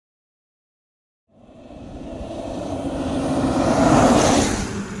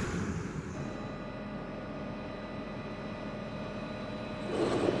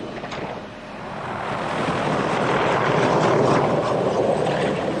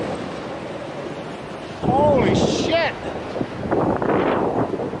Holy shit!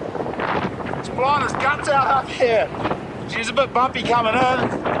 It's blowing his guts out up here. She's a bit bumpy coming in,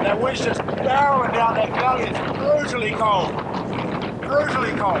 and that wind's just barreling down that valley. It's brutally cold.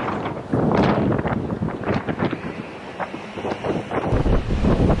 Brutally cold.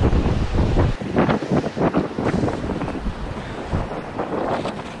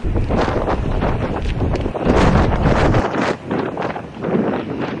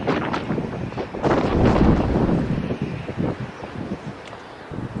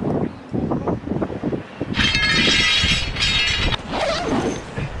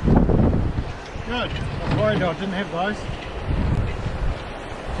 I didn't have those.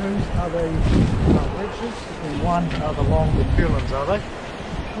 Two are the wedges and one are the long purlins, are they?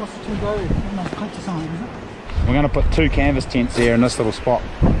 What's the two go? We're going to put 2 canvas tents here in this little spot,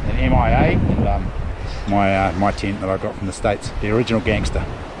 an MIA and my tent that I got from the States, the original gangster.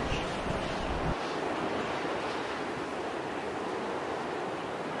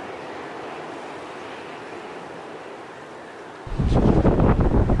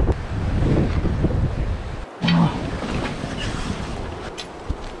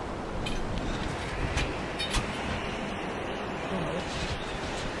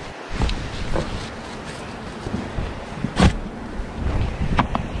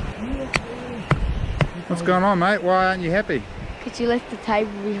 What's going on, mate? Why aren't you happy? Because you left the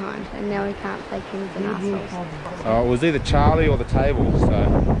table behind and now we can't play kings and assholes. Oh, it was either Charlie or the table,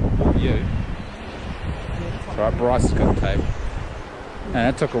 so you. That's right, Bryce has got the table.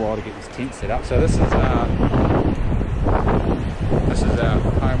 And it took a while to get this tent set up. So this is our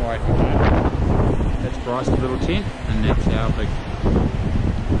home away from home. That's Bryce's little tent, and that's our big,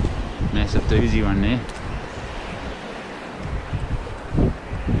 massive doozy one there.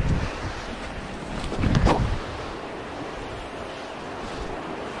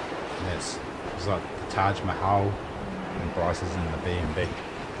 It's like the Taj Mahal, and Bryce is in the B&B.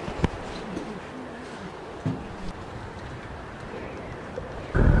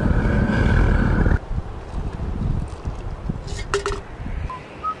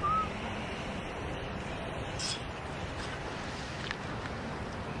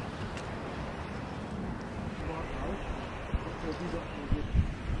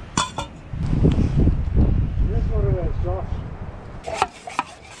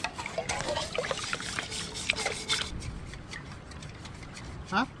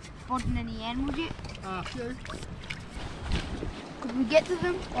 Huh? Spotting any animals yet? Few. Could we get to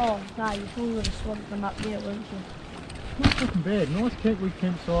them? Oh, no, you probably would have spotted them up there, wouldn't you? Not looking bad. Nice Kentwood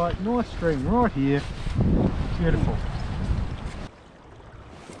campsite, nice stream right here. Beautiful.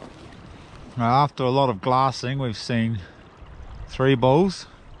 Now, after a lot of glassing, we've seen 3 bulls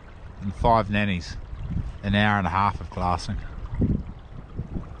and 5 nannies. An hour and a half of glassing.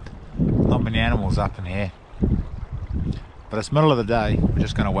 Not many animals up in here. But it's middle of the day. We're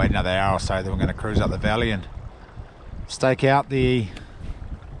just going to wait another hour or so, then we're going to cruise up the valley and stake out the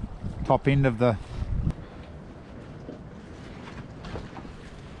top end of the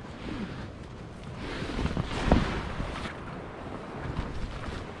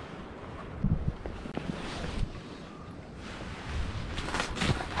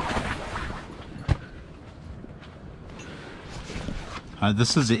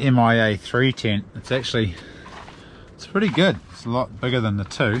this is the MIA 3 tent. It's pretty good. It's a lot bigger than the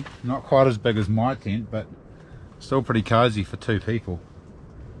 2. Not quite as big as my tent, but still pretty cozy for 2 people.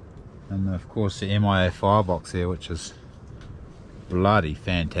 And of course the MIA firebox here, which is bloody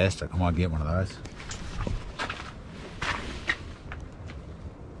fantastic. I might get one of those.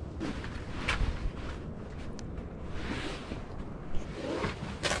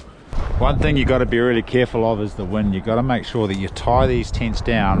 One thing you got to be really careful of is the wind. You got to make sure that you tie these tents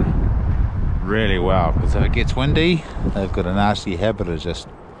down really well, because if it gets windy, they've got a nasty habit of just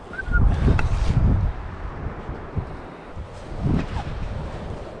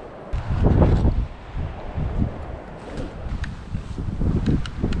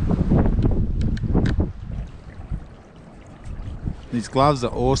These gloves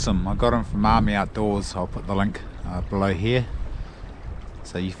are awesome. I got them from Army Outdoors. I'll put the link below here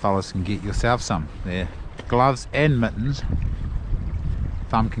so you fellas can get yourself some. They're gloves and mittens.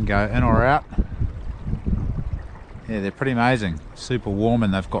 Thumb can go in or out. Yeah, they're pretty amazing. Super warm,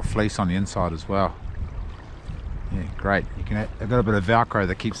 and they've got fleece on the inside as well. Yeah, great. They've got a bit of Velcro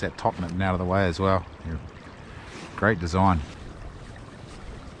that keeps that top mitten out of the way as well. Yeah, great design.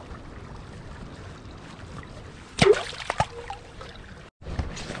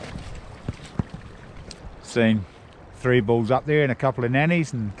 Seen 3 bulls up there and a couple of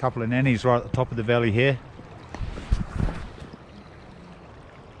nannies, and a couple of nannies right at the top of the valley here.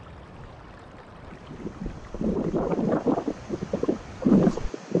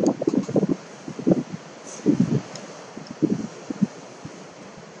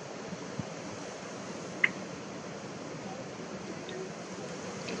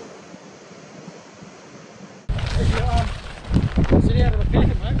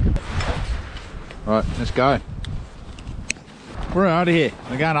 Right, let's go. We're out of here.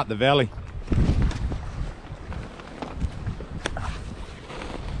 We're going up the valley.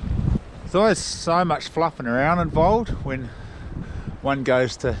 There's always so much fluffing around involved when one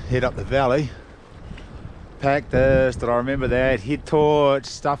goes to head up the valley. Pack this, did I remember that? Head torch,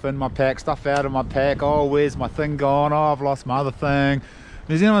 stuff in my pack, stuff out of my pack. Oh, where's my thing gone? Oh, I've lost my other thing.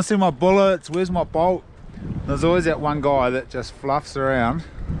 Does anyone see my bullets? Where's my bolt? There's always that one guy that just fluffs around.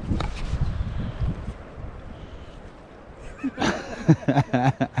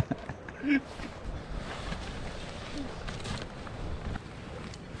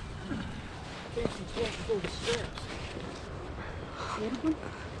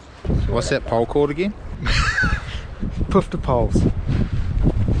 What's that pole called again? Pufter poles. It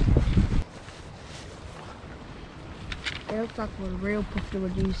looks like what a real pufter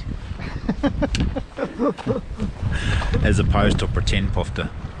would use. As opposed to a pretend pufter.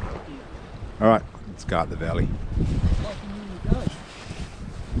 Alright, let's go up the valley.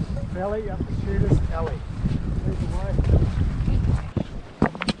 Valley up the Shooters Alley. Lead the way.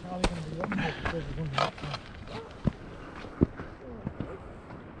 Charlie gonna be looking at the president.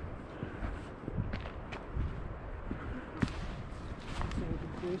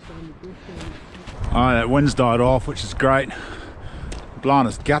 Oh, that wind's died off, which is great. Blowing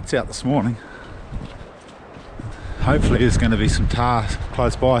his guts out this morning. Hopefully there's going to be some tar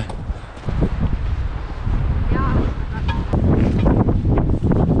close by.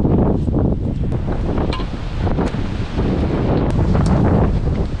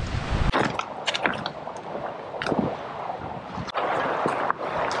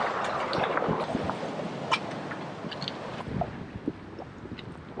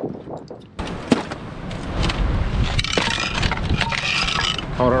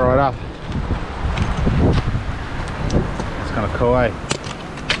 Hold it right up. It's kind of cool, eh?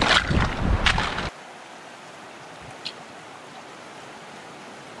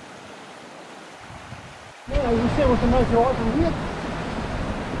 Yeah, you said we can make it right from here.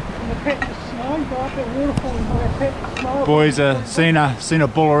 And the patch of snow, go up that waterfall and buy a patch of snow. Boys, seen a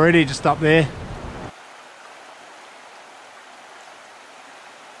bull already just up there.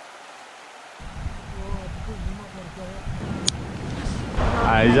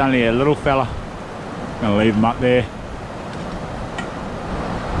 He's only a little fella. Gonna leave him up there.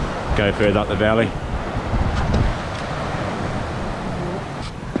 Go further up the valley.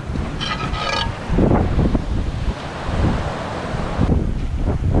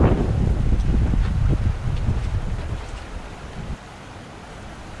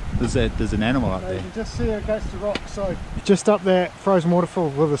 There's an animal up there. You just see it goes to rock, so just up that frozen waterfall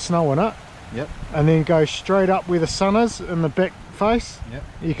with the snow in it. Yep. And then go straight up where the sun is in the back face. Yep.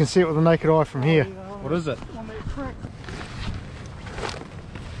 You can see it with the naked eye from here. What is it?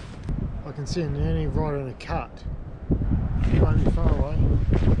 I can see a nanny right in a cut. It won't be far away.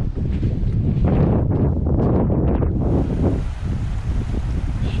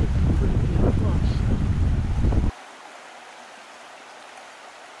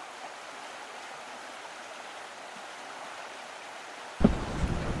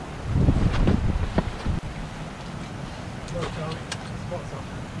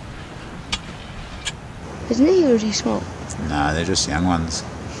 Isn't it usually small? No, they're just young ones.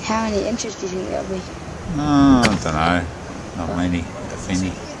 How many inches do you think that'll be? Oh, I don't know. Not many, if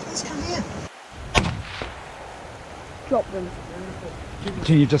any. Drop them.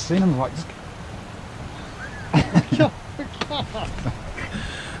 You've just seen them like...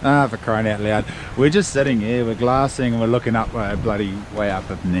 for crying out loud. We're just sitting here, we're glassing, and we're looking up, bloody way up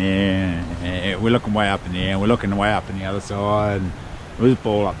in there. We're looking way up in there, and we're looking way up in the other side. And there's a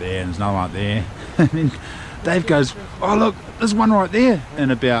ball up there, and there's no one up there. And then Dave goes, oh look, there's one right there.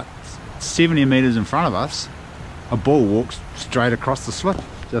 And about 70 metres in front of us, a ball walks straight across the slip.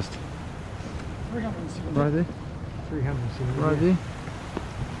 Just right there. 370. Right there.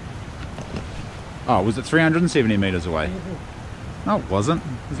 Oh, was it 370 metres away? No, it wasn't.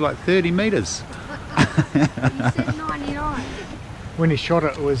 It was like 30 metres. You said 99. When he shot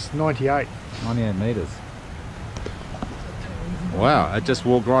it, it was 98. 98 metres. Wow, it just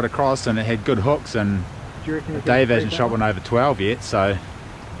walked right across and it had good hooks, and Do you reckon you Dave could hasn't beat shot that one over 12 yet, so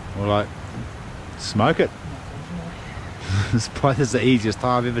we're like, smoke it. This is the easiest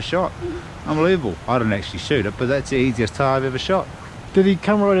tie I've ever shot. Unbelievable. I didn't actually shoot it, but that's the easiest tie I've ever shot. Did he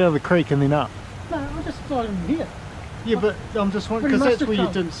come right out of the creek and then up? No, I just not even here. Yeah, but I'm just wondering, because that's where you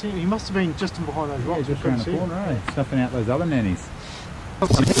didn't see him. He must have been just in behind those rocks. Yeah, just around the corner, eh? Snuffing out those other nannies. Do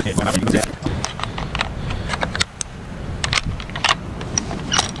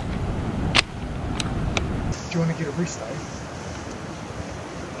you want to get a rest, though?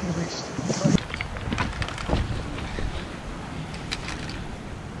 Get a rest.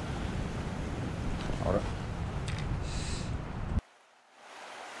 Hold it.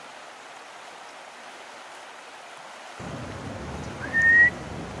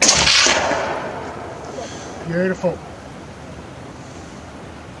 Beautiful.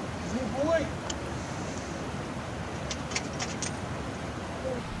 Boy.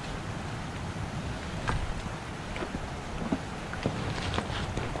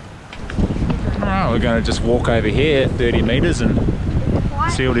 Alright, we're going to just walk over here 30 metres and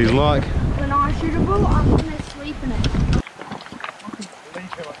see what he's like. When I shootable, I'm going to sleep in it. I couldn't believe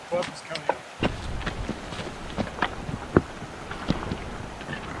how much blood was coming out.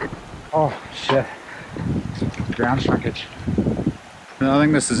 Oh shit. Ground shrinkage. I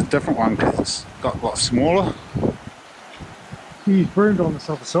think this is a different one because it's got a lot smaller. He's burned on this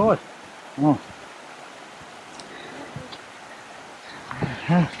other side. Oh.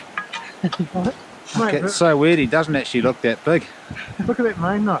 Mate, It's so weird, he doesn't actually look that big, look at that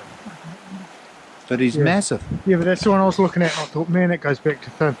mane though. but he's Yeah. massive. Yeah, but that's the one I was looking at and I thought, man, that goes back to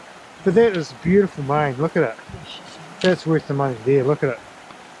thin. But that is a beautiful mane, look at it. That's worth the money there, look at it.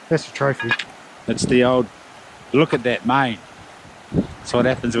 That's a trophy. It's the old, look at that mane. So what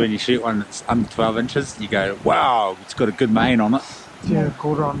happens when you shoot one that's under 12 inches, you go, wow, it's got a good mane on it. Yeah,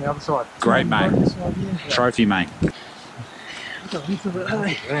 quarter on the other side. Great mane. Trophy mane. Look at this of it,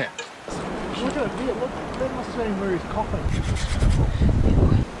 hey. Yeah. Look at it there, look, that must have been where he's coughing.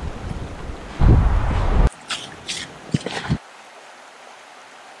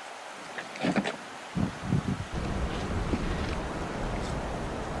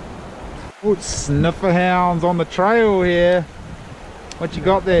 Oh, sniffer hounds on the trail here. What you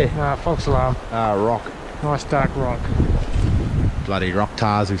got there? False alarm. Ah, rock. Nice dark rock. Bloody rock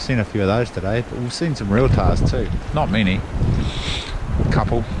tars. We've seen a few of those today, but we've seen some real tars too. Not many. A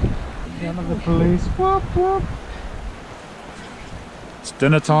couple. Down of the police. Whoop, whoop. It's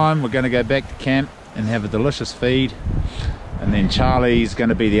dinner time. We're going to go back to camp and have a delicious feed. And then Charlie's going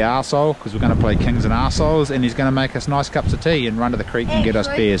to be the arsehole because we're going to play kings and arseholes, and he's going to make us nice cups of tea and run to the creek and get us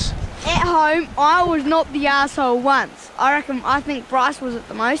beers. At home, I was not the arsehole once. I think Bryce was it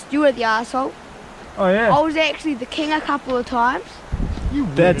the most. You were the arsehole. Oh yeah. I was actually the king a couple of times.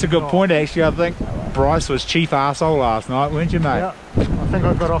 That's a good point actually. I think Bryce was chief arsehole last night, weren't you, mate? Yeah. I think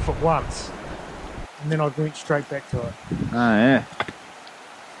I got off it once. And then I went straight back to it. Oh yeah.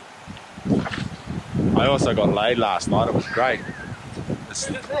 I also got laid last night. It was great. This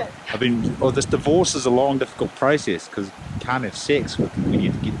divorce is a long, difficult process because you can't have sex when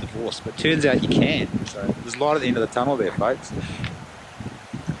you get divorced, but it turns out you can. So there's light at the end of the tunnel there, folks.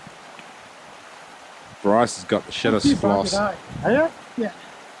 Bryce has got the shittest floss. Are you? Yeah.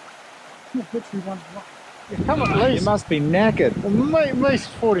 Literally one. Come at least. You must be knackered. At least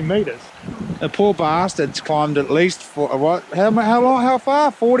 40 metres. The poor bastard's climbed at least what? How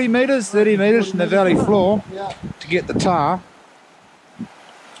far? 40 metres, 30 metres from the valley floor to get the tar.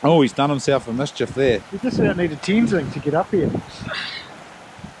 Oh, he's done himself a mischief there. You just about need a Tenzing to get up here.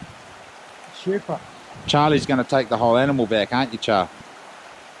 Sherpa. Charlie's going to take the whole animal back, aren't you, Char?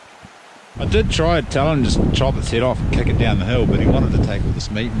 I did try to tell him just chop its head off and kick it down the hill, but he wanted to take all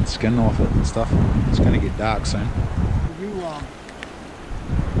this meat and skin off it and stuff. It's going to get dark soon.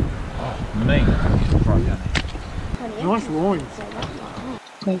 Oh, meat. Right down there. Nice loins.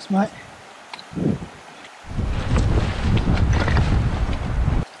 Thanks, mate.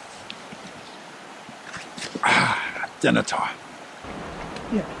 Dinner time.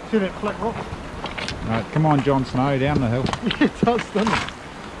 Yeah, see that flat rock? Right, come on, Jon Snow, down the hill. Yeah, it does, doesn't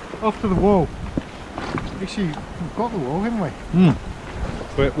it? Off to the wall. Actually, we've got the wall, haven't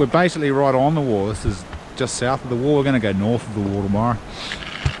we? We're basically right on the wall. This is just south of the wall. We're going to go north of the wall tomorrow.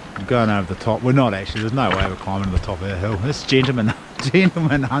 We're going over the top. We're not actually. There's no way we're climbing to the top of that hill. This gentleman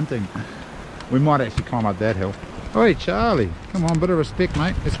hunting. We might actually climb up that hill. Oi, Charlie. Come on, bit of respect,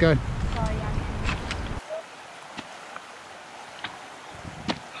 mate. Let's go.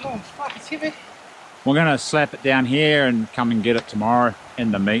 Oh, fuck, it's heavy. We're going to slap it down here and come and get it tomorrow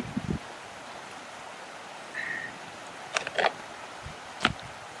in the meat.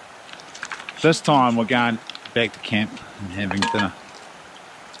 This time we're going back to camp and having dinner.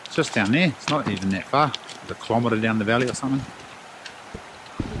 It's just down there. It's not even that far. It's a kilometre down the valley or something.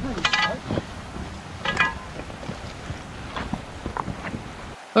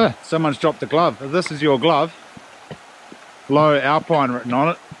 Someone's dropped a glove. If this is your glove, low Alpine written on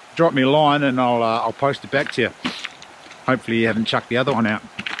it, drop me a line and I'll post it back to you. Hopefully you haven't chucked the other one out.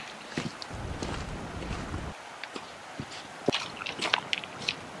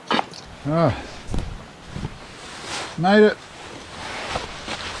 Oh, made it.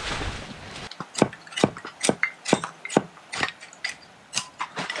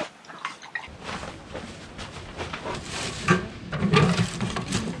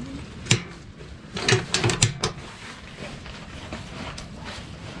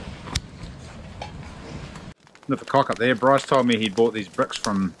 Look, a cock up there. Bryce told me he bought these bricks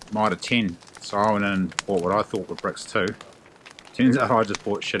from Mitre 10, so I went in and bought what I thought were bricks too. Turns out I just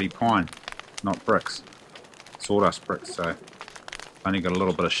bought shitty pine, not bricks. Sawdust bricks, so only got a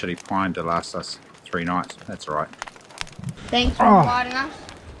little bit of shitty pine to last us 3 nights. That's alright. Thanks for inviting us.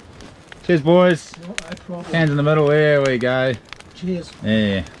 Cheers, boys. Hands in the middle. There we go. Cheers.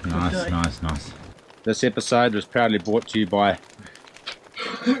 Yeah, nice, nice, nice. This episode was proudly brought to you by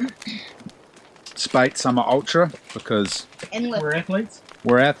Spate Summer Ultra, because We're athletes.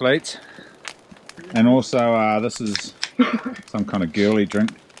 we're athletes. And also this is some kind of girly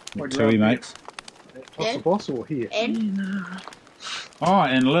drink that Tui makes. What's the boss or here? And Oh,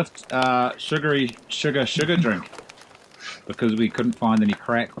 and Lift sugar drink, because we couldn't find any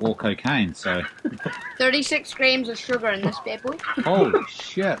crack or cocaine, so 36 grams of sugar in this bad boy. holy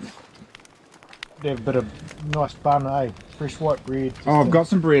shit. They have a bit of nice bun, eh? Fresh white bread. Oh, I've got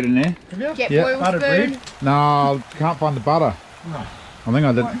some bread in there. Have you? Jet Yeah. boiled Buttered spoon. bread? No, can't find the butter. No. I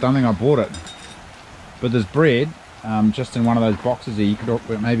think don't think I bought it. But there's bread, just in one of those boxes there. You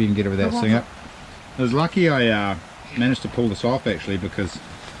could maybe you can get it without seeing it. I was lucky I managed to pull this off actually, because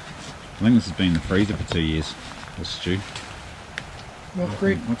I think this has been in the freezer for 2 years. This stew. Milk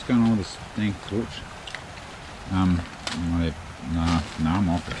bread. What's going on with this dang torch? No, I'm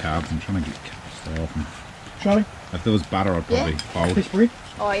off the carbs. I'm trying to stay off them. Charlie, If there was butter, I'd probably fold. piece of bread.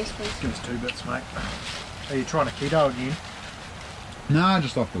 Oh yes, please. Give us 2 bits, mate. Are you trying to keto again? No,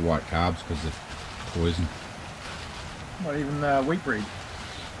 just off the white carbs because they're poison. Not even wheat bread.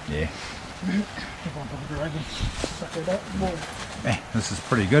 Yeah. Come on, Dr. Reagan. Suck it up, boy. This is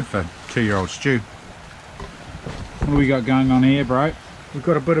pretty good for 2-year-old stew. What do we got going on here, bro? We've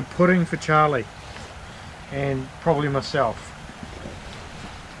got a bit of pudding for Charlie. And probably myself.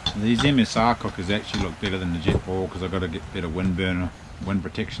 These MSR cookers actually look better than the Jet Ball because I've got to get better wind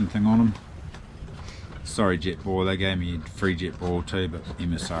protection thing on them. Sorry Jet Ball, they gave me free Jet Ball too, but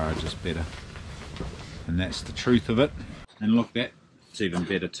MSR are just better. And that's the truth of it. And look, that's even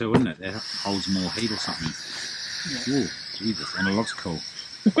better too, isn't it? That holds more heat or something. Yeah. Ooh, Jesus, and it looks cool.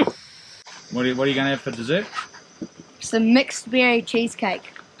 What are you going to have for dessert? It's the mixed berry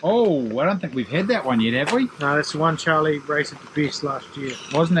cheesecake. Oh, I don't think we've had that one yet, have we? No, that's the one Charlie rated the best last year.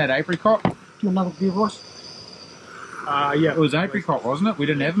 Wasn't that apricot? Do another beer, boss? Yeah. It was apricot, wasn't it? We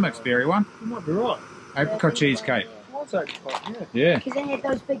didn't have a mixed berry one. You might be right. Apricot cheesecake. What's apricot? Yeah. Yeah. Because they had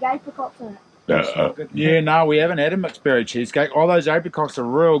those big apricots in it. Yeah, no, we haven't had a mixed berry cheesecake. All those apricots are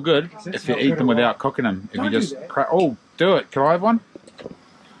real good if you eat them without cooking them. If you Don't just do that. oh, do it. Can I have one?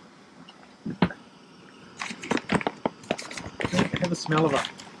 Have a smell of it.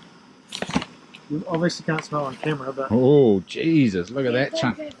 You obviously can't smell on camera, but Oh, Jesus, look at that Don't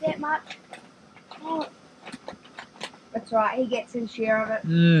chunk. drink that much. Oh. That's right, he gets his share of it.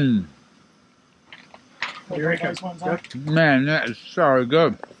 Mmm, what do you reckon? Good? man, that is so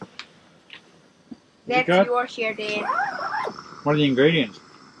good. That's good? your share, Dan. What are the ingredients?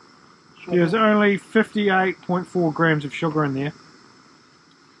 There's only 58.4 grams of sugar in there.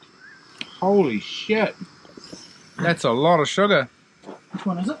 Holy shit. That's a lot of sugar. Which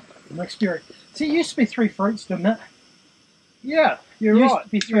one is it? The mixed berry. See, it used to be 3 fruits, didn't it? Yeah, you're Used right. to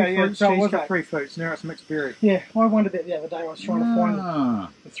be 3 fruits so it wasn't cheesecake. 3 fruits, now it's mixed berry. Yeah, I wondered that the other day. I was trying to find Ah,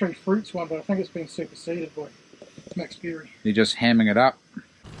 the 3 fruits one, but I think it's been superseded by mixed berry. you're just hamming it up.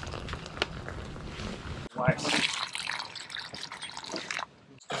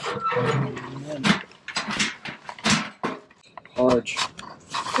 Porridge.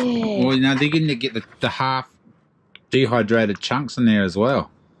 Yeah. Well, you know, they're going to get the half dehydrated chunks in there as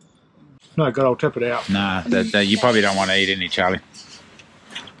well. No, good, I'll tip it out. Nah, you probably don't want to eat any, Charlie.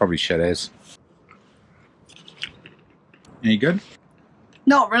 Probably shit as. Any good?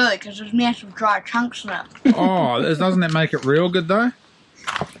 Not really, because there's massive dry chunks in it. Oh, doesn't that make it real good though?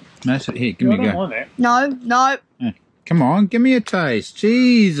 Mash it here, give me I a don't go. want that. No. Come on, give me a taste.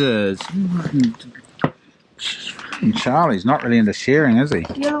 Jesus. Charlie's not really into sharing, is he?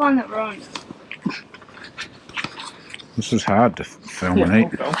 You're the one that ruined it. This is hard to film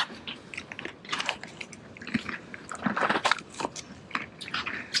and eat.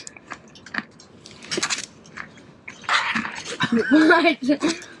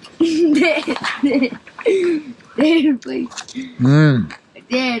 Dad, please.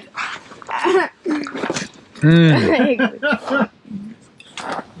 Dad.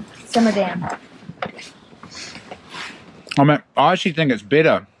 Some of them. I mean, I actually think it's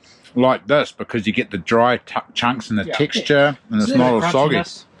better like this because you get the dry chunks and the texture, and it's not all soggy.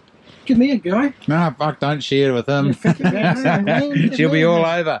 Give me a go. No, fuck, don't share it with him. Man, She'll be all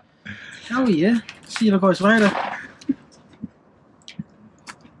over. Oh yeah. See you guys later.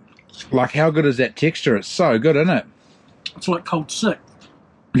 Like, how good is that texture? It's so good, isn't it? It's like cold sick.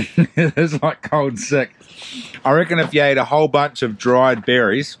 It is like cold sick. I reckon if you ate a whole bunch of dried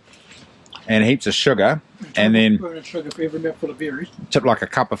berries and heaps of sugar, and then sugar for every mouthful of berries. tip like a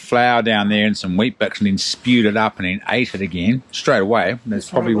cup of flour down there and some wheat bix and then spewed it up and then ate it again straight away, that's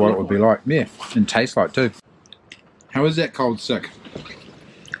probably what it would be like. Yeah, and taste like too. How is that cold sick?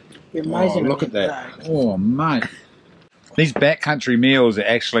 Amazing. Oh, look at that. Oh, mate. These backcountry meals are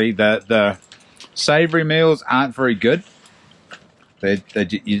actually, the savoury meals aren't very good.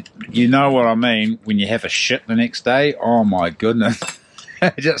 You know what I mean when you have a shit the next day. Oh my goodness.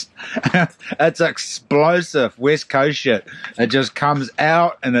 It's explosive West Coast shit. It just comes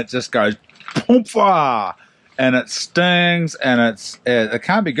out and it just goes poompa, and it stings, and it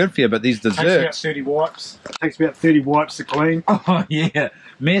can't be good for you. But these desserts, Takes about 30 wipes. Takes about 30 wipes to clean. oh yeah,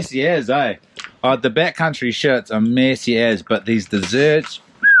 messy as, eh? The backcountry shits are messy as, but these desserts,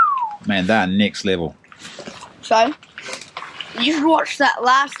 man, they're next level. So, you should watch that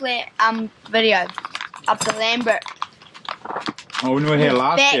last video up to Lambert. Oh, when we were here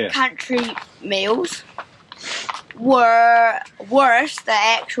last year. Backcountry meals were worse. The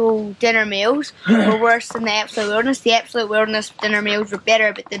actual dinner meals were worse than the absolute wilderness. The absolute wilderness dinner meals were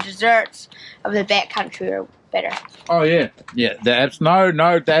better, but the desserts of the backcountry are better. Oh yeah, yeah. The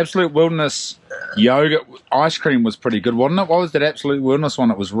absolute wilderness yogurt ice cream was pretty good, wasn't it? What was that absolute wilderness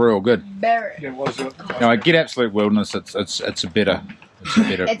one? It was real good. Better. Yeah, was it? No, I get absolute wilderness. It's a better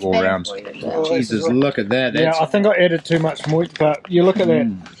all round. Jesus, look at that. Yeah, I think I added too much moist, but you look at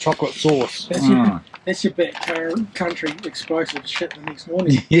that chocolate sauce. That's your backcountry explosive shit the next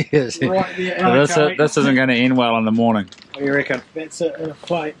morning. Yes. Right there. This isn't going to end well in the morning. What do you reckon? That's it in a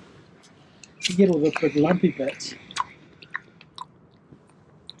plate. You get all the big lumpy bits.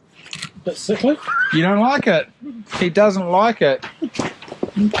 Bit sickly. You don't like it. He doesn't like it.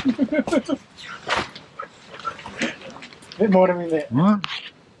 Bit more than that. What?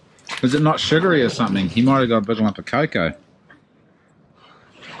 Is it not sugary or something? He might have got a big lump of cocoa.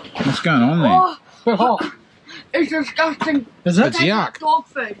 What's going on there? Oh, it's disgusting. Is it? It's yuck. Dog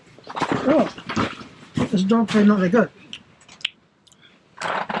food. Oh. This dog food not that good.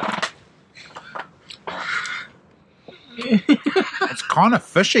 It's kind of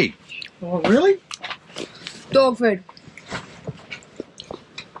fishy. Oh, really? Dog food.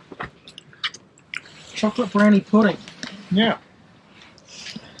 Chocolate brownie pudding. Yeah.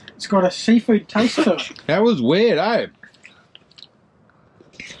 It's got a seafood taste to it. That was weird, eh?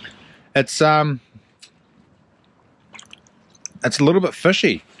 It's a little bit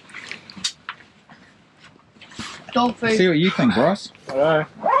fishy. Dog food. See what you think, Bryce? I know.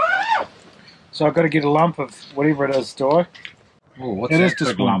 So I've got to get a lump of whatever it is, do I? Oh, what's It that is big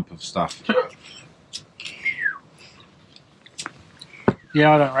just lump of stuff?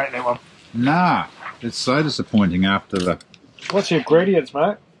 Yeah, I don't rate that one. Nah, it's so disappointing after the... What's your ingredients,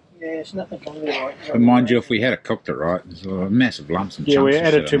 mate? Yeah, it's nothing on there, right? But mind you, if we had cooked it right, there's massive lumps and Yeah, chunks we of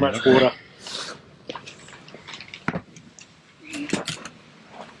added shit too in much there. water.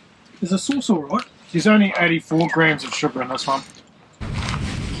 Is the sauce all right? There's only 84 grams of sugar in this one.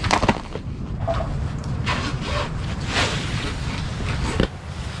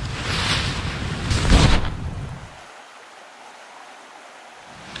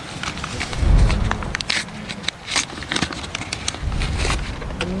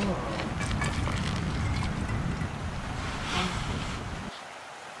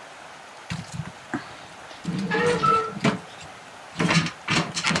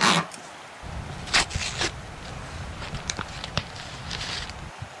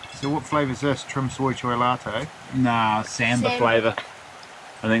 So what flavour is this? Trim soy choy latte? Nah, samba Samba. flavour.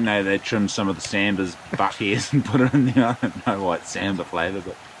 I think they trimmed some of the samba's buck ears and put it in there. I don't know why it's samba flavour,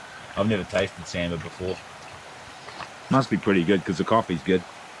 but I've never tasted samba before. Must be pretty good because the coffee's good.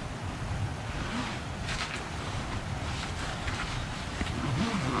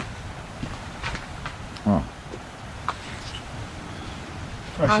 Oh,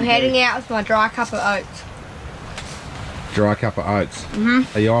 I'm heading out with my dry cup of oats. dry cup of oats.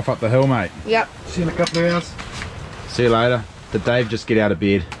 Are you off up the hill, mate? Yep. See you in a couple of hours. See you later. Did Dave just get out of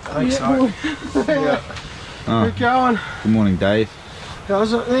bed? I think so. Yeah. Oh, Keep going. good morning, Dave.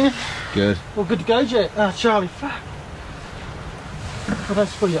 How's it then? Good. Well, good to go, Jack. Charlie, fuck. Well, don't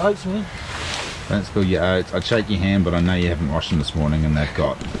spill your oats, man. Don't spill your oats. I'd shake your hand, but I know you haven't washed them this morning and they've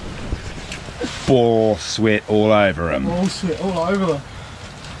got ball sweat all over them. All sweat all over them.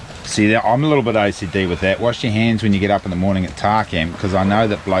 See, I'm a little bit OCD with that. Wash your hands when you get up in the morning at Tahr camp, because I know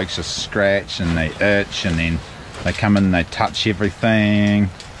that blokes just scratch and they itch and then they come in and they touch everything.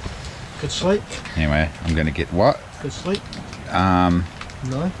 Good sleep. Anyway, I'm going to get what? Good sleep. No.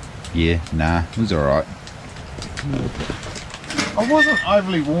 Yeah, nah, it was alright. I wasn't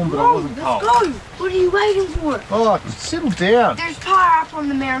overly warm, but I wasn't cold. Let's go! What are you waiting for? Oh, settle down. There's Tahr up on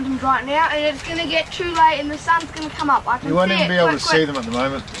the mountains right now, and it's going to get too late and the sun's going to come up. I can You won't see even it. be able Quick, to quick. see them at the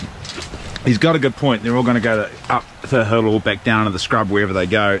moment. He's got a good point. They're all going to go up the hill or back down to the scrub wherever they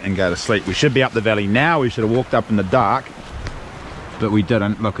go and go to sleep. We should be up the valley now. We should have walked up in the dark, but we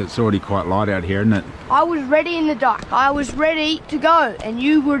didn't. Look, it's already quite light out here, isn't it? I was ready in the dark. I was ready to go, and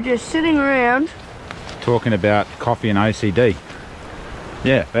you were just sitting around. Talking about coffee and OCD.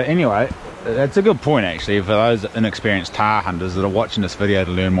 Yeah, but anyway, that's a good point actually for those inexperienced Tahr hunters that are watching this video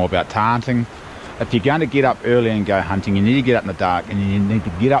to learn more about Tahr hunting. If you're going to get up early and go hunting, you need to get up in the dark, and you need to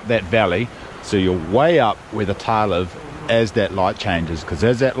get up that valley so you're way up where the Tahr live as that light changes, because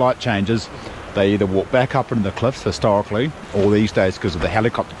as that light changes they either walk back up into the cliffs historically, or these days because of the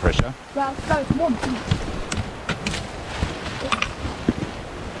helicopter pressure. Well, so come on.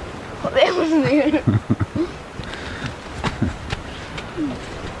 That wasn't there.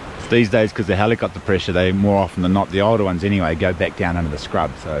 These days, because of the helicopter pressure, they more often than not, the older ones anyway, go back down into the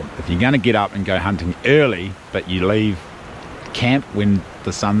scrub. So if you're going to get up and go hunting early, but you leave camp when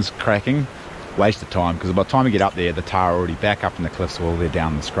the sun's cracking, waste of time, because by the time you get up there, the Tahr are already back up in the cliffs or they're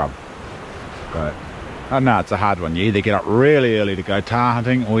down the scrub. But I don't know, it's a hard one. You either get up really early to go Tahr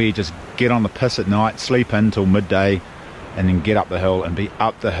hunting, or you just get on the piss at night, sleep in till midday, and then get up the hill and be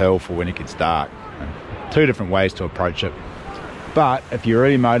up the hill for when it gets dark. Two different ways to approach it. But if you're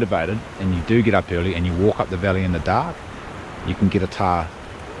really motivated and you do get up early and you walk up the valley in the dark, you can get a Tahr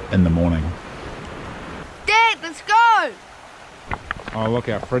in the morning. Dad, let's go! Oh look,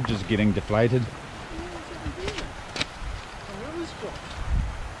 our fridge is getting deflated.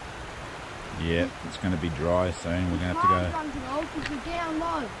 Yeah, it's going to be dry soon. We're going to have to go.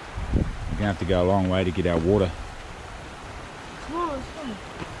 We're going to have to go a long way to get our water. Come on, let's go.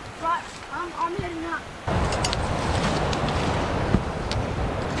 Right, I'm heading up.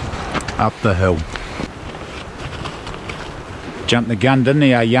 Up the hill. Jumped the gun, didn't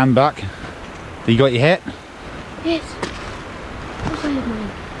he, our young buck? You got your hat? Yes. What's that, man?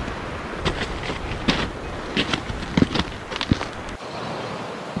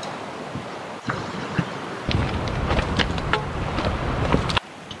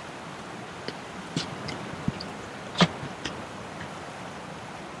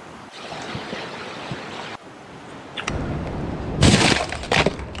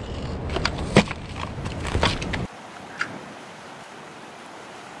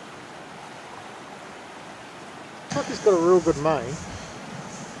 Puppy's got a real good mane.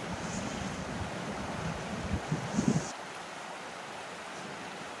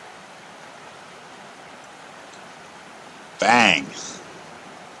 Bang!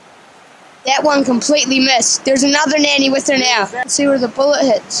 That one completely missed. There's another nanny with her now. Let's see where the bullet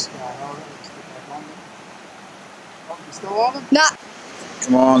hits. Still on him? Nah.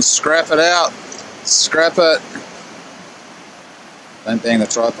 Come on, scrap it out. Scrap it. Don't bang the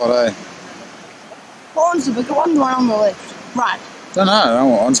tripod, eh? What one's the bigger one? The one on the left. Right. Don't know, I don't know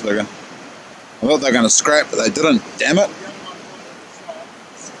what one's bigger. I thought they were going to scrap, but they didn't. Damn it.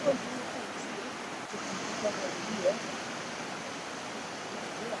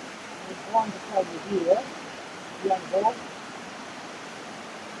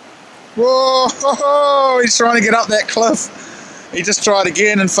 Whoa! He's trying to get up that cliff. He just tried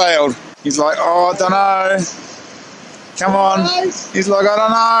again and failed. He's like, oh, I don't know. Come on. He's like, I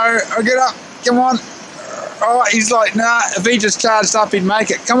don't know. I'll get up. Come on. Oh, he's like, nah, if he just charged up, he'd make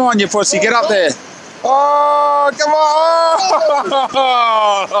it. Come on, you pussy, get up there. Oh, come on.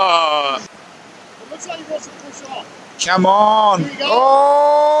 Oh. It looks like he wants to push off. Come on.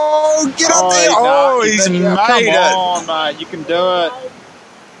 Oh, get up there. Oh, he's made it. Come on, mate, you can do it.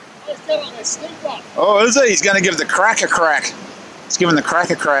 Let's get on that steep one. Oh, is he? He's going to give the crack a crack. He's giving the crack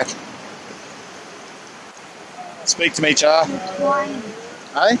a crack. Speak to me, Char.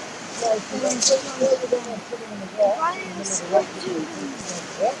 Hey?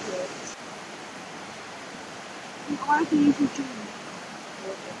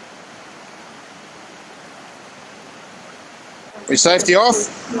 Your safety off?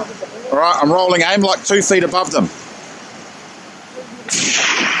 Alright, I'm rolling aim like 2 feet above them.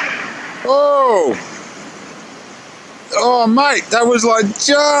 Oh! Oh mate, that was like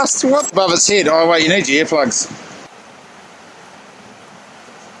just what above its head. Oh wait, you need your earplugs.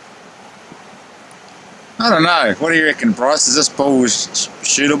 I don't know. What do you reckon, Bryce? Is this bull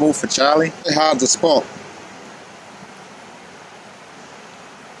shootable for Charlie? Hard to spot.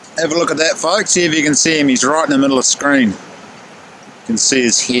 Have a look at that, folks. See if you can see him. He's right in the middle of the screen. You can see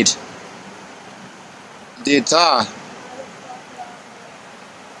his head. Dead Tahr.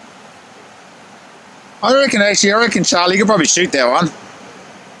 I reckon Charlie, you could probably shoot that one.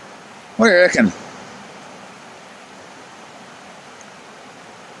 What do you reckon?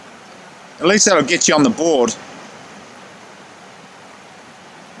 At least that'll get you on the board.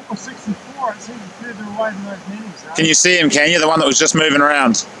 I'm 64, it seems further away than those meetings. Can you see him, can you? The one that was just moving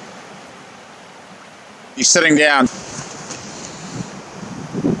around. He's sitting down.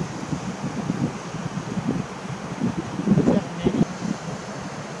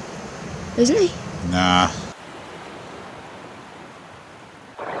 Isn't he? Nah.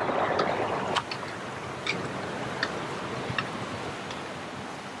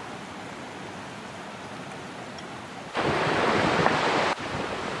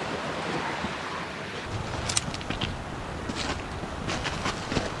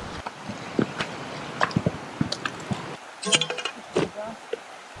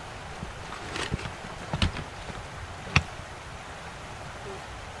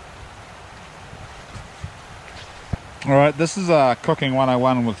 Alright, this is Cooking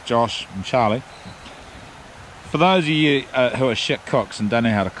 101 with Josh and Charlie. For those of you who are shit cooks and don't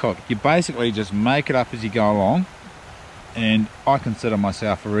know how to cook, you basically just make it up as you go along, and I consider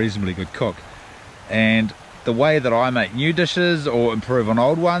myself a reasonably good cook. And the way that I make new dishes or improve on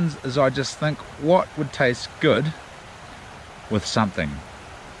old ones is I just think, what would taste good with something?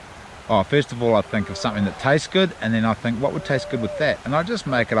 Oh, first of all, I think of something that tastes good, and then I think, what would taste good with that? And I just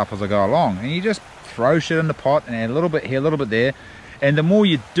make it up as I go along. And you just throw shit in the pot and add a little bit here, a little bit there. And the more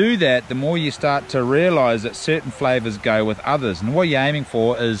you do that, the more you start to realize that certain flavors go with others. And what you're aiming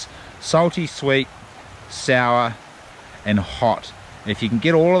for is salty, sweet, sour, and hot. And if you can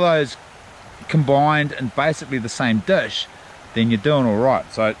get all of those combined in basically the same dish, then you're doing all right.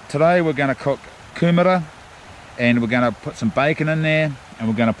 So today we're going to cook kumara, and we're going to put some bacon in there, and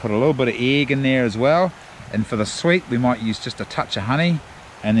we're going to put a little bit of egg in there as well. And for the sweet, we might use just a touch of honey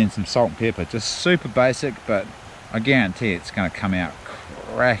and then some salt and pepper. Just super basic, but I guarantee it's going to come out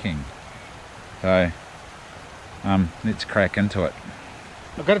cracking. So let's crack into it.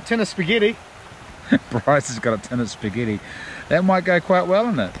 I've got a tin of spaghetti. Bryce has got a tin of spaghetti. That might go quite well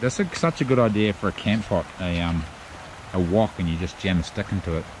in it. That's such a good idea for a camp pot, a wok, and you just jam a stick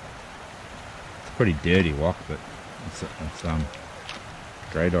into it. It's a pretty dirty wok, but it's a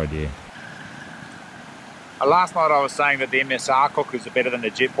great idea. Last night I was saying that the MSR cookers are better than the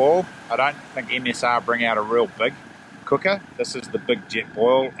jet boil. I don't think MSR bring out a real big cooker. This is the big jet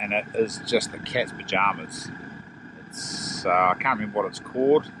boil, and it is just the cat's pajamas. It's I can't remember what it's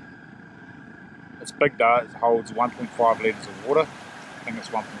called. It's big though. It holds 1.5 litres of water. I think it's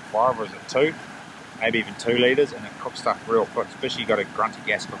 1.5, or is it 2? Maybe even 2 litres, and it cooks stuff real quick, especially you got a grunty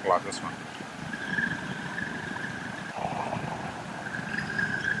gas cooker like this one.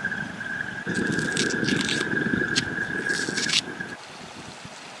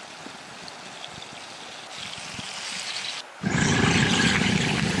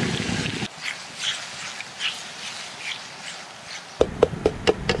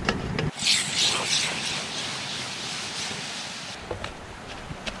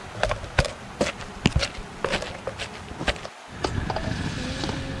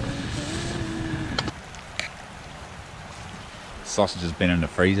 Sausage has been in the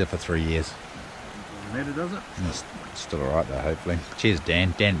freezer for 3 years. Matter, does it? It's still alright though, hopefully. Cheers,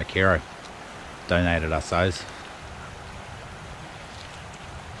 Dan. Dan McCarroll donated us those.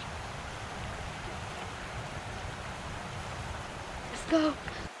 Let's go.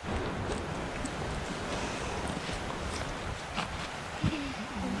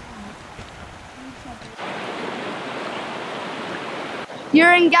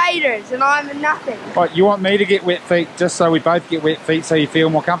 You're in gaiters and I'm in nothing. What, you want me to get wet feet just so we both get wet feet so you feel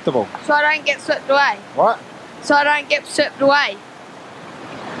more comfortable? So I don't get swept away. What? So I don't get swept away.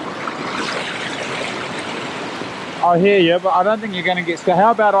 I hear you, but I don't think you're going to get swept.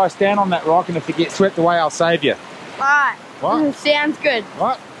 How about I stand on that rock, and if you get swept away, I'll save you. Alright. What? Sounds good.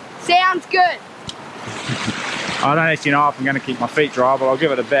 What? Sounds good. I don't actually know if I'm going to keep my feet dry, but I'll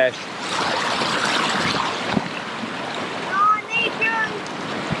give it a bash. Oh, I need you.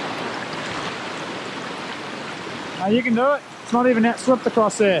 No, you can do it. It's not even that swift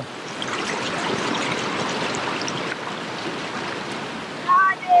across there.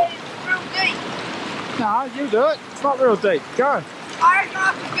 Real deep. No, you do it. It's not real deep. Go. I reckon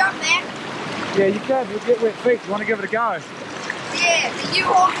I can jump there. Yeah, you can. You'll get wet feet. You want to give it a go? Yeah, but you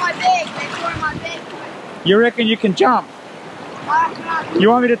hold my bag. Make sure my bag. You reckon you can jump? You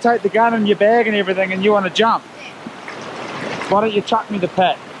want me to take the gun and your bag and everything and you want to jump? Yeah. Why don't you chuck me the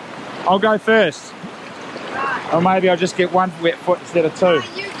pack? I'll go first. Right. Or maybe I'll just get one wet foot instead of two. No,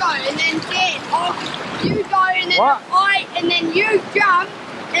 you go and then you go and then What? and then you jump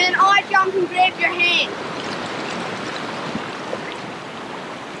and then I jump and grab your hand.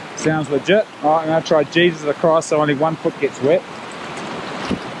 Sounds legit. Alright, I'm going to try Jesus across so only one foot gets wet.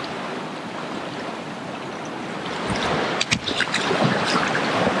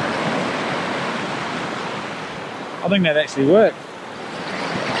 I think that actually worked.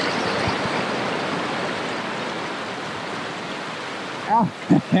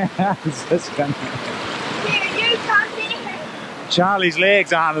 How's this going? Yeah, you come there. Charlie's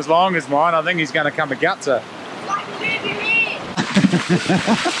legs aren't as long as mine. I think he's going to come a gutser. I can grab your hand.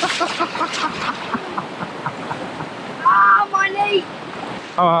 Ah, my knee.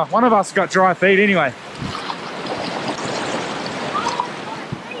 Oh, one of us got dry feet anyway.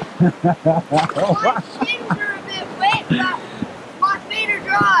 My shins are a bit wet, but my feet are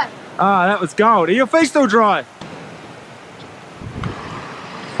dry. Ah, that was gold. Are your feet still dry?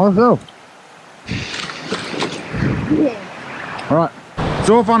 How's that? Yeah. Right. It's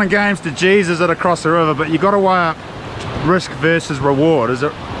all fun and games to Jesus at across the river, but you got to weigh up risk versus reward. Is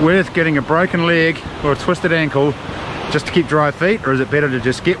it worth getting a broken leg or a twisted ankle just to keep dry feet, or is it better to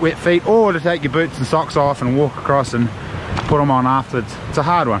just get wet feet or to take your boots and socks off and walk across and put them on afterwards? It's a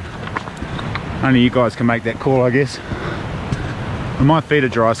hard one. Only you guys can make that call, I guess. And my feet are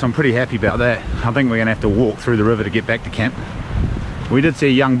dry, so I'm pretty happy about that. I think we're going to have to walk through the river to get back to camp. We did see a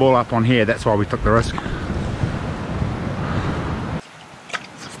young bull up on here, that's why we took the risk.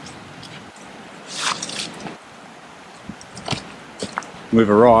 We've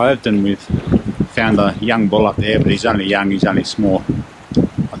arrived and we've found a young bull up there, but he's only young, he's only small.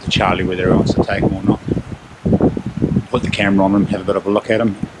 Up to Charlie whether he wants to take him or not. Put the camera on him, have a bit of a look at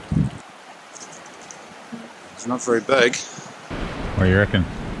him. He's not very big. What do you reckon?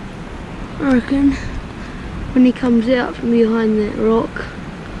 I reckon when he comes out from behind that rock,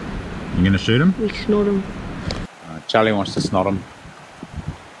 You gonna shoot him? we snot him. Charlie wants to snot him.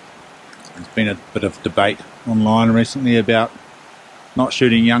 There's been a bit of debate online recently about not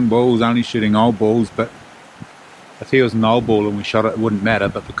shooting young bulls, only shooting old bulls, but if he was an old bull and we shot it, it wouldn't matter,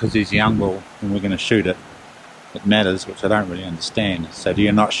 but because he's a young bull and we're going to shoot it, it matters, which I don't really understand. So do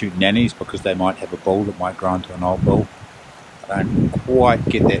you not shoot nannies because they might have a bull that might grow into an old bull? I don't quite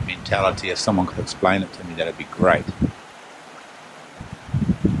get that mentality. If someone could explain it to me, that'd be great.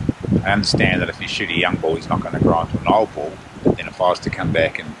 I understand that if you shoot a young bull, he's not going to grow into an old bull, but then if I was to come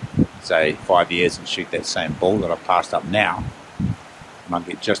back in, say, 5 years and shoot that same bull that I've passed up now, I might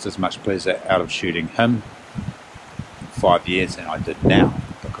get just as much pleasure out of shooting him in 5 years than I did now,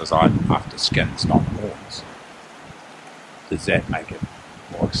 because I'm after skins, not horns. Does that make it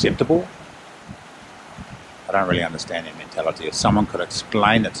more acceptable? I don't really understand that mentality. If someone could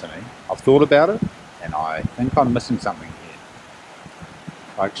explain it to me, I've thought about it, and I think I'm missing something here.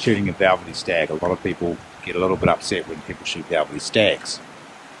 Like shooting a velvety stag, a lot of people get a little bit upset when people shoot velvety stags,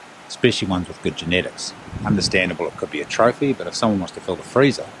 especially ones with good genetics. Understandable, it could be a trophy, but if someone wants to fill the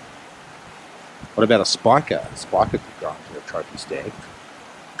freezer, what about a spiker? A spiker could grow into a trophy stag.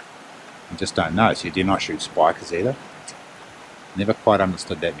 I just don't know. So you do not shoot spikers either. Never quite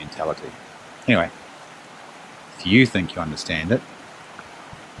understood that mentality. Anyway, if you think you understand it,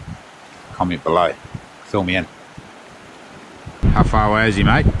 comment below. Fill me in. How far away is he,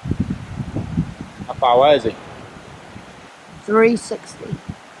 mate? How far away is he? 360.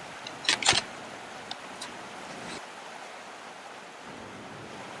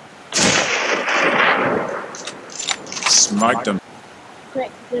 Smoked him.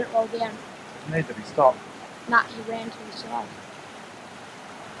 Quick, didn't roll down. Need to be stopped. Nah, he ran to the side.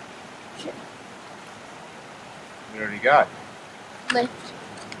 Shit. Where did he go? Left.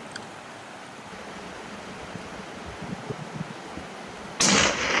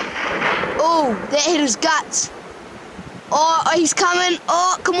 Oh, that hit his guts. Oh, he's coming.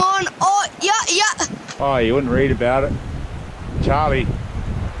 Oh, come on. Oh, yeah, yeah. Oh, you wouldn't read about it. Charlie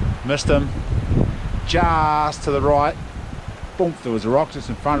missed him just to the right. Boom, there was a rock just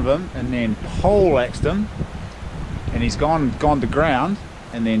in front of him, and then pole-axed him, and he's gone to ground,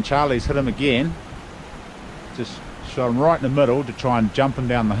 and then Charlie's hit him again. Just shot him right in the middle to try and jump him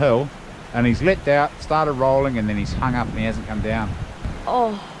down the hill, and he's leapt out, started rolling, and then he's hung up and he hasn't come down.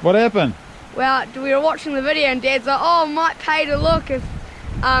 Oh. What happened? Well, we were watching the video and Dad's like, oh, might pay to look if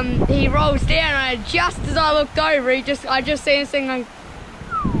he rolls down. And just as I looked over, I just seen this thing like,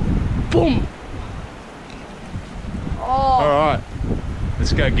 boom. Oh. All right,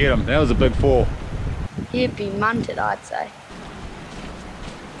 let's go get him. That was a big fall. He'd be munted, I'd say.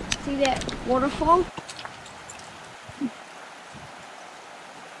 See that waterfall?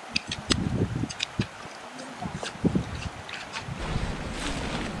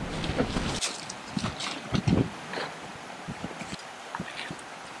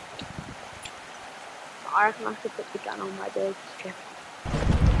 I reckon I could put the gun on my dad's trip.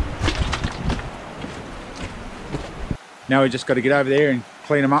 Now we just got to get over there and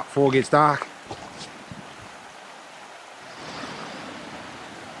clean him up before it gets dark.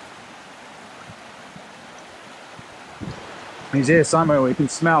 He's there somewhere where you can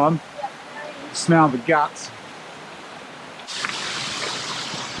smell him. Smell the guts.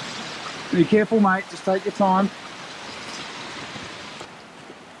 Be careful, mate, just take your time.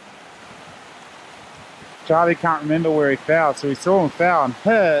 Charlie can't remember where he fell, so he saw him fall and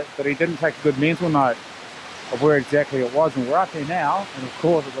hurt, but he didn't take a good mental note of where exactly it was. And we're up here now, and of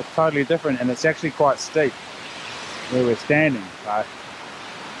course it looks totally different, and it's actually quite steep where we're standing. So,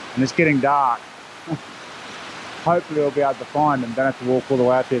 and it's getting dark. Hopefully we'll be able to find him. Don't have to walk all the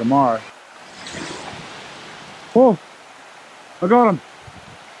way out there tomorrow. Oh, I got him.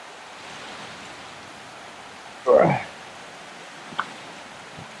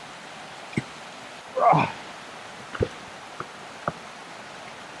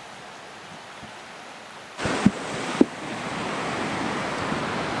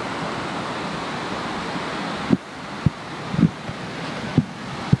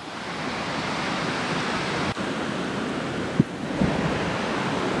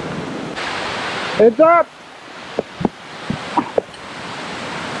 Heads up!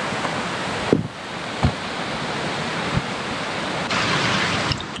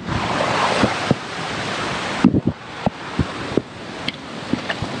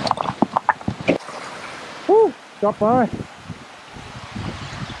 Woo! Got by.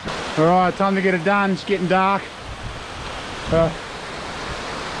 Alright, time to get it done. It's getting dark. A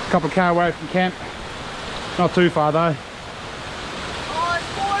couple of K away from camp. Not too far though.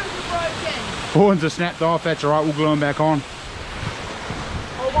 Horns are snapped off, that's alright, we'll glue them back on.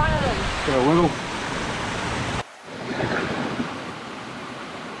 Oh, one of them. Give it a wiggle.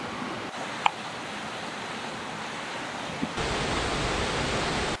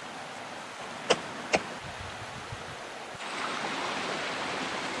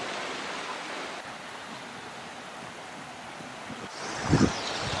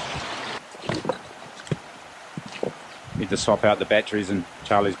 Need to swap out the batteries in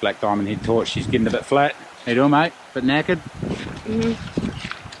Charlie's Black Diamond head torch. She's getting a bit flat. How you doing, mate? Bit knackered?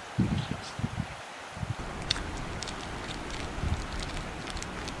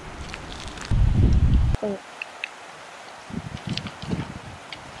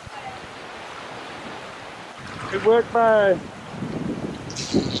 Good work, bro.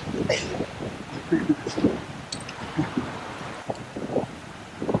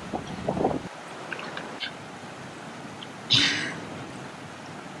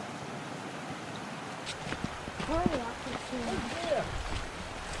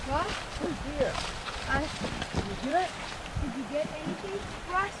 What? Who's here? Did you get it? Did you get anything,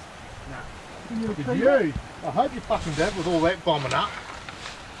 Russ? Did you? I hope you fucking did with all that bombing up.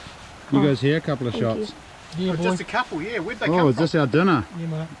 You guys here? A couple of shots. Yeah, boy. Just a couple, yeah. Where'd they come from? Oh, is this our dinner? Yeah,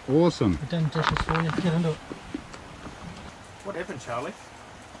 mate. Awesome. We've done dishes for you. Get into it. What happened, Charlie?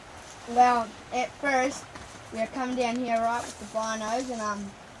 Well, at first, we were coming down here, right, with the binos, and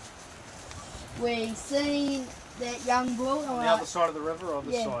we seen that young bull. On the other side of the river or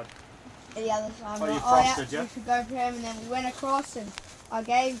this yeah, side? The other side. Oh, you yeah, crossed, did you? we should go for him, and then we went across, and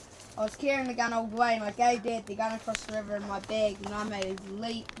I was carrying the gun all the way, and I gave Dad the gun across the river in my bag, and I made a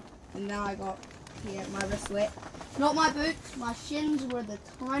leap, and then I got, my wrist wet. Not my boots, my shins were the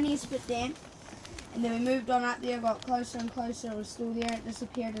tiniest bit damp. And then we moved on up there, got closer and closer, it was still there, it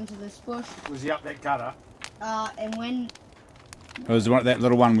disappeared into this bush. Was he up that gutter? And when... It was that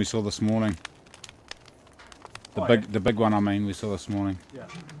little one we saw this morning. The big one, I mean, we saw this morning. Yeah.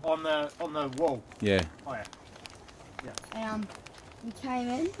 On the wall? Yeah. Oh yeah. Yeah. And we came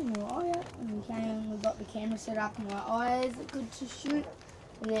in, and we were, oh yeah, and we came in, we got the camera set up, and we were, oh, is it good to shoot?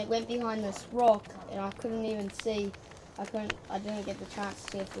 And then it went behind this rock, and I couldn't even see. I didn't get the chance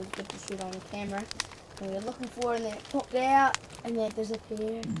to see if it was good to shoot on the camera. And we were looking for it, and then it popped out, and then it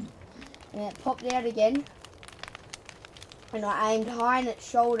disappeared. And it popped out again. And I aimed high in its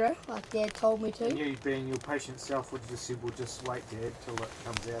shoulder, like Dad told me to. And you, being your patient self, would just said, "We'll just wait, Dad, till it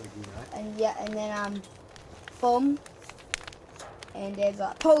comes out again, eh?" And yeah, and then boom. And Dad's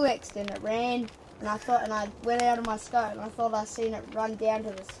like, pull next, and it ran. And I went out of my scope, and I thought I seen it run down to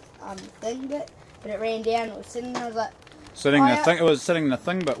this thing bit, but it ran down. And it was sitting there. I was like, it was sitting in the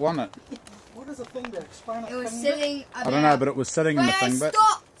thing bit, wasn't it? What is a thing bit? Explain it. It was sitting. I don't know, but it was sitting in the thing bit.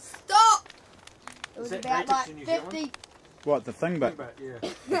 Stop! It was Is that about native to like New 50. Zealand? What, the thing bit? Yeah.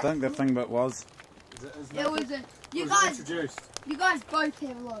 I think the thing bit was. It was a. You Was it guys. introduced? You guys both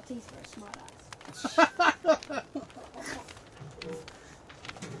have a lot of teeth for a smart ass.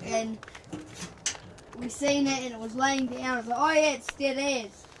 And we seen it and it was laying down. I was like, oh yeah, it's dead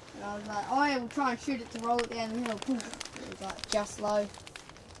as. And I was like, oh yeah, we'll try and shoot it to roll it down the hill. Poof. It was like just low.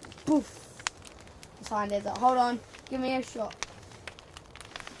 Poof. The sign Dad's like, hold on, give me a shot.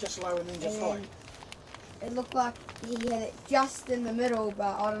 Just low and then just And high. then it looked like he had it just in the middle,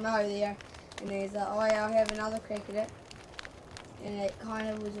 but I don't know there. And then he's like, oh yeah, I'll have another crack at it. And it kind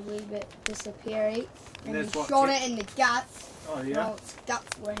of was a wee bit disappearing. And that's he what shot kept- it in the guts. Oh yeah. Well, its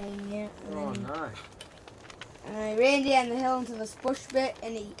guts were hanging out. And Oh then no. And then he ran down the hill into this bush bit,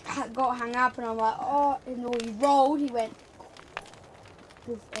 and he got hung up, and I'm like, oh, and when he rolled, he went,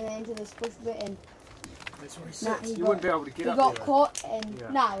 poof, and then into this bush bit, and That's what he nah, said. he You wouldn't be able to he get up got there. caught, and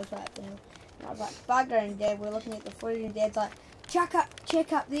Yeah. no, it was right there. And I was like, bugger, and Dad, we're looking at the footage, and Dad's like, check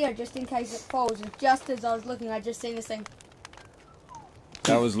up there, just in case it falls, and just as I was looking, I just seen this thing.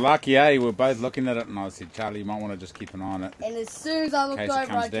 That was lucky, eh? We were both looking at it, and I said, Charlie, you might want to just keep an eye on it. And as soon as I looked In case it over,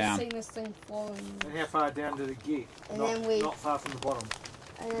 comes I just down. seen this thing falling. And how far down did it get? And not, then we- not far from the bottom.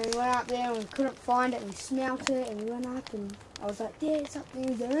 And then we went up there and we couldn't find it and we smelt it and we went up and I was like, Dad, it's up there.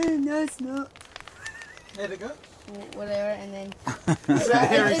 He's like, oh, no, it's not. How'd it go? And whatever, and then Is that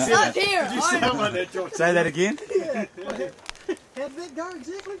how he it's said up it? here. Did you I- sound like that, George? Say that again? Yeah. How'd that go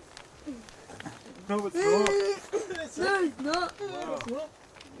exactly? No, it's not. That's No, it's not. Wow. It's not.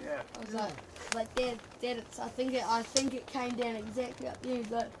 Yeah. I was like, Dad, it's. I think it came down exactly up there. He's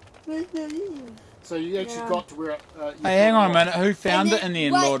like, where's the video? So you actually Yeah. got to where it, you Hey, hang on a thought- minute. Who found And it in the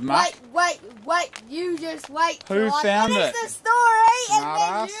then- end, Lord Mark? Wait. You just wait. Who till I found finish it? the story,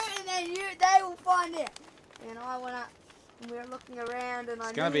 they will find it. And I went up. And we were looking around, and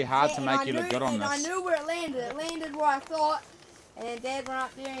It's gonna be hard to make you look good on and I this. knew where it landed. It landed where I thought. And then Dad went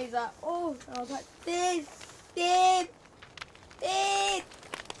up there, and he's like, "Oh!" And I was like, "Dad."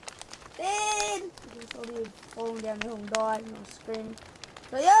 I just thought he had fallen down the hill and died, and I was screaming.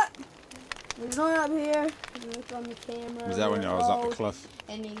 But yeah, there's no up here. And we looked on the camera. Was that when I was up the rolled, cliff?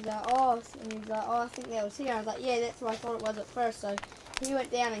 And he's like, "Oh," I think that was here. And I was like, "Yeah, that's where I thought it was at first." So he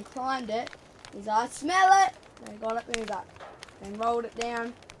went down and climbed it. He's like, "I smell it." And I got up there, he's like, and rolled it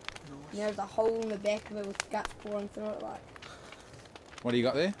down. And there was a hole in the back of it with guts pouring through it, like. What do you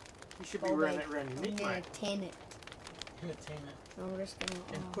got there? You should be wearing that around your I'm neck, gonna mate. tan it. Gonna tan it. I'm just gonna.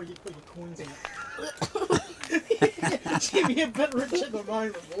 And put your coins in it. Jimmy a bit rich at the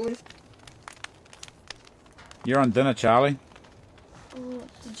moment, boys. You're on dinner, Charlie.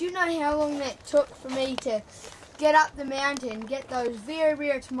 Did you know how long that took for me to get up the mountain, get those very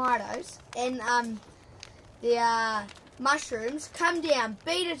rare tomatoes and the mushrooms, come down,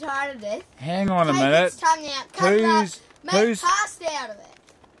 beat a tire to death, Hang on a take minute. its tongue out, cut it up, make who's- pasta out of it.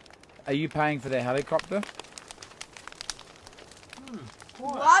 Are you paying for the helicopter?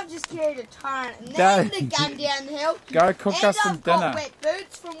 Well, I've just carried a tire and Go- named the gun down the hill. Go cook And us some I've got dinner. wet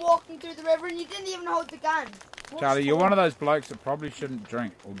boots from walking through the river, and you didn't even hold the gun. Charlie, you're one of those blokes that probably shouldn't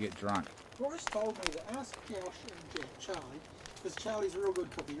drink or get drunk. Royce told me to ask Josh and Charlie, because Charlie's a real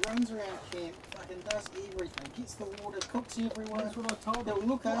good cook. He runs around camp, fucking does everything, gets the water, cooks everyone. That's what I told him. He'll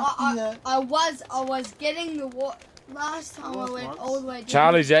look after you. I was getting the water last time I went all the way down.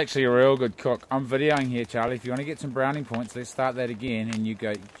 Charlie's actually a real good cook. I'm videoing here, Charlie. If you want to get some brownie points, let's start that again. And you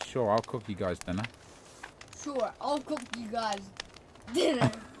go, sure, I'll cook you guys dinner. Sure, I'll cook you guys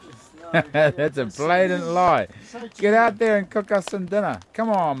dinner. That's a blatant lie. Get out there and cook us some dinner. Come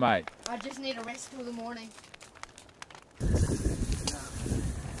on, mate. I just need a rest till the morning.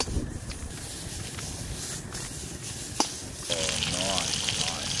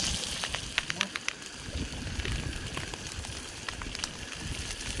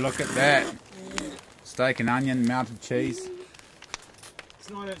 Look at that. Steak and onion, melted cheese. It's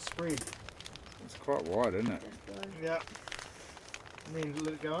 9-inch spread. It's quite wide, isn't it? Yeah. And then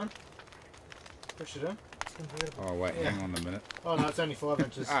let it go on. Push it in. It's convertible. Oh, wait, Yeah. hang on a minute. Oh no, it's only 5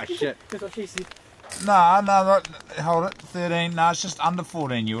 inches. Ah, shit. That's what she said. No, hold it. 13. No, it's just under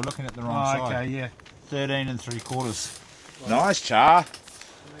 14. You were looking at the wrong Oh, side. okay, yeah. 13 3/4. Nice, Char.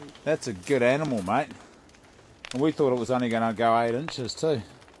 That's a good animal, mate. And we thought it was only going to go 8 inches too.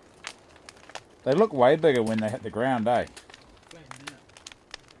 They look way bigger when they hit the ground, eh?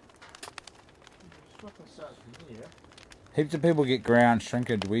 Heaps of people get ground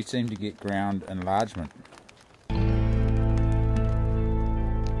shrinkage. We seem to get ground enlargement.